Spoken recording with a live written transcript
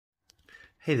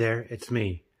Hey there, it's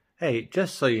me. Hey,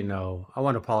 just so you know, I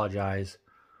want to apologize.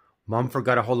 Mumford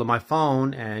got a hold of my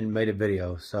phone and made a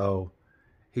video, so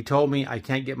he told me I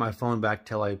can't get my phone back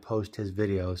till I post his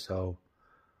video, so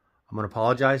I'm going to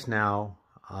apologize now.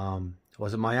 It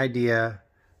wasn't my idea.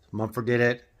 Mumford did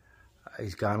it.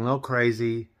 He's gone a little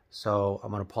crazy, so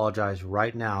I'm going to apologize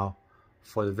right now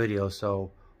for the video,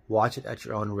 so watch it at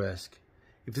your own risk.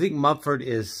 If you think Mumford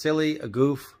is silly, a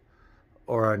goof,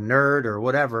 or a nerd, or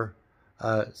whatever,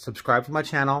 subscribe to my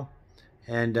channel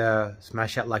and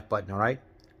smash that like button. All right,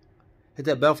 hit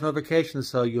that bell for notifications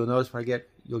so you'll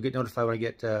get notified when I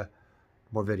get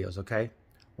more videos. Okay,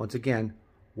 once again,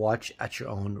 watch at your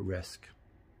own risk.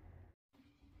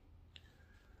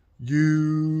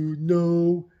 You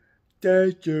know,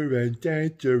 Dasher and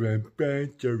Dancer and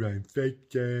Prancer and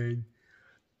Vixen,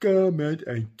 Comet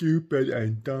and Cupid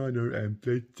and Donner and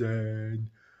Blitzen.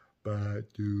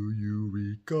 But do you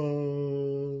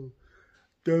recall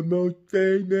the most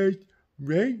famous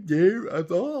reindeer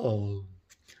of all?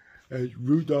 As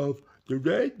Rudolph the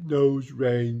red-nosed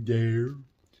reindeer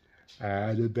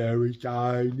had a very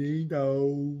shiny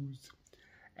nose,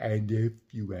 and if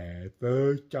you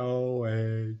ever saw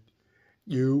it,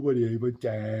 you would even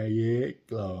say it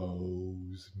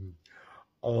glows.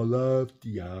 All of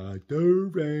the other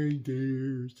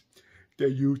reindeers, they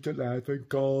used to laugh and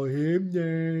call him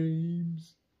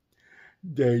names.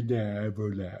 They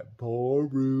never let poor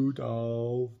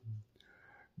Rudolph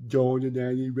join in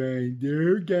any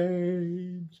reindeer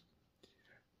games.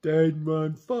 Then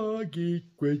one foggy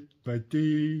Christmas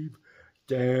Eve,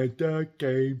 Santa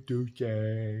came to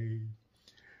say,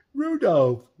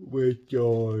 Rudolph, with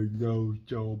your nose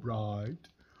so bright,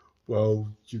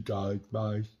 won't you guide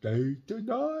my sleigh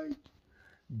tonight?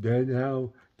 Then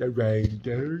how the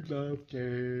reindeer loved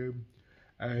him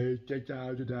as they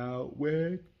shouted out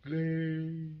with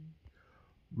glee.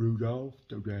 Rudolph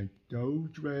the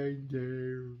red-nosed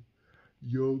reindeer,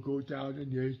 you'll go down in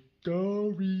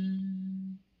history.